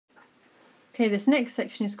Okay, this next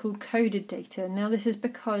section is called coded data. Now this is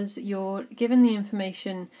because you're given the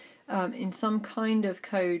information in some kind of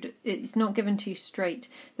code. It's not given to you straight.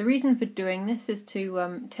 The reason for doing this is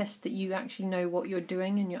to test that you actually know what you're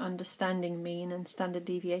doing and you're understanding mean and standard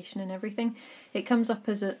deviation and everything. It comes up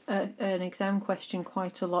as an exam question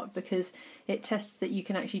quite a lot because it tests that you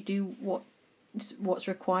can actually do what's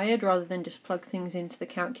required rather than just plug things into the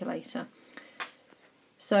calculator.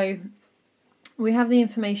 So we have the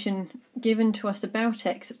information given to us about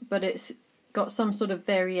x, but it's got some sort of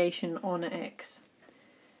variation on x.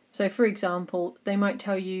 So for example, they might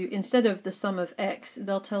tell you, instead of the sum of x,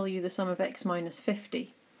 they'll tell you the sum of x minus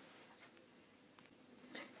 50.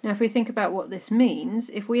 Now if we think about what this means,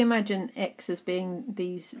 if we imagine x as being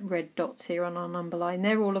these red dots here on our number line,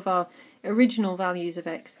 they're all of our original values of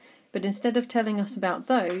x, but instead of telling us about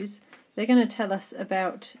those, they're going to tell us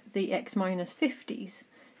about the x minus 50s.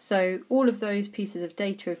 So all of those pieces of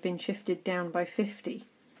data have been shifted down by 50.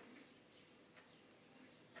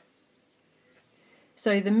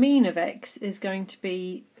 So the mean of x is going to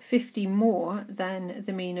be 50 more than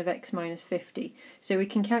the mean of x minus 50. So we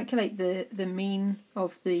can calculate the mean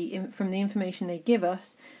of from the information they give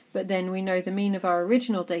us, but then we know the mean of our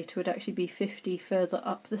original data would actually be 50 further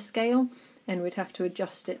up the scale, and we'd have to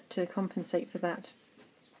adjust it to compensate for that.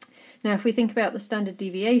 Now if we think about the standard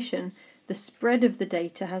deviation, the spread of the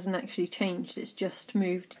data hasn't actually changed, it's just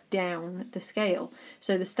moved down the scale.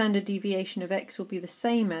 So the standard deviation of x will be the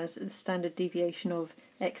same as the standard deviation of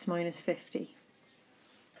x minus 50.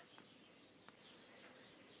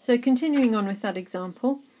 So continuing on with that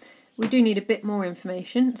example, we do need a bit more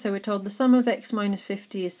information. So we're told the sum of x minus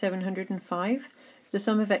 50 is 705, the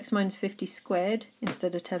sum of x minus 50 squared,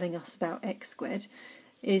 instead of telling us about x squared,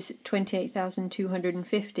 is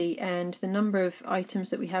 28,250, and the number of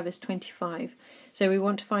items that we have is 25. So we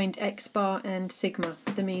want to find x bar and sigma,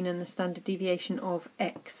 the mean and the standard deviation of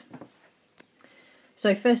x.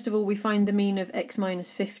 So first of all we find the mean of x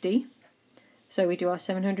minus 50. So we do our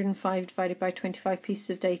 705 divided by 25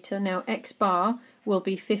 pieces of data. Now x bar will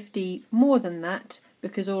be 50 more than that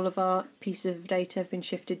because all of our pieces of data have been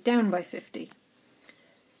shifted down by 50.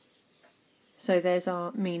 So there's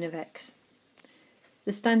our mean of x.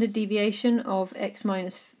 The standard deviation of x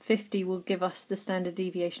minus 50 will give us the standard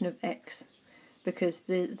deviation of x, because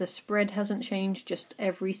the spread hasn't changed, just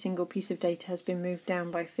every single piece of data has been moved down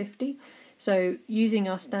by 50. So using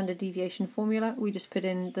our standard deviation formula, we just put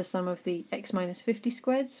in the sum of the x minus 50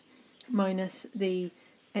 squareds minus the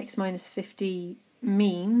x minus 50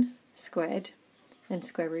 mean squared and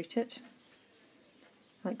square root it,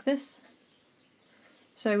 like this.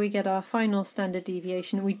 So we get our final standard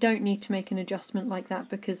deviation. We don't need to make an adjustment like that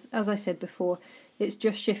because, as I said before, it's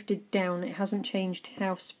just shifted down. It hasn't changed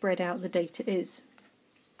how spread out the data is.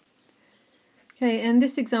 Okay, and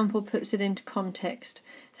this example puts it into context.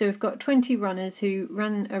 So we've got 20 runners who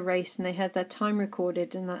ran a race and they had their time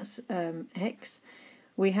recorded, and that's x.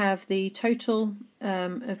 We have the total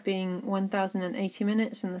of being 1,080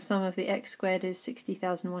 minutes, and the sum of the x squared is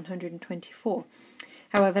 60,124.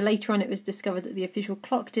 However, later on it was discovered that the official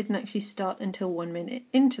clock didn't actually start until 1 minute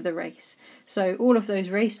into the race. So all of those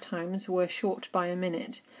race times were short by a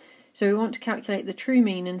minute. So we want to calculate the true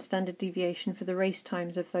mean and standard deviation for the race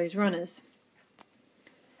times of those runners.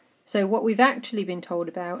 So what we've actually been told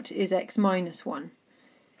about is x minus 1,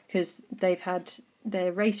 because they've had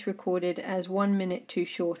their race recorded as 1 minute too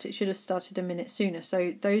short. It should have started a minute sooner.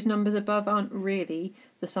 So those numbers above aren't really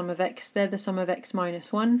the sum of x, they're the sum of x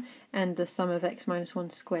minus 1 and the sum of x minus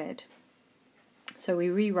 1 squared. So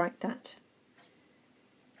we rewrite that.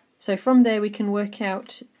 So from there we can work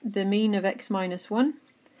out the mean of x minus 1,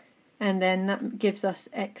 and then that gives us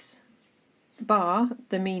x bar,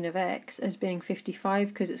 the mean of x, as being 55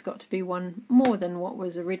 because it's got to be one more than what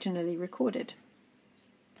was originally recorded.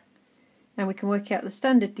 And we can work out the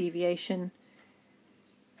standard deviation.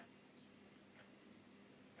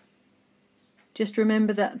 Just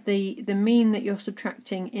remember that the mean that you're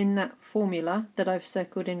subtracting in that formula that I've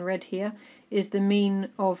circled in red here is the mean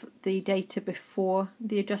of the data before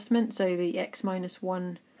the adjustment, so the x minus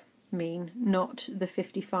 1 mean, not the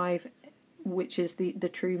 55, which is the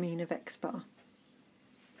true mean of x bar.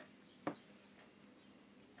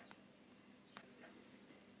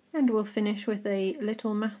 And we'll finish with a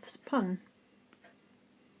little maths pun.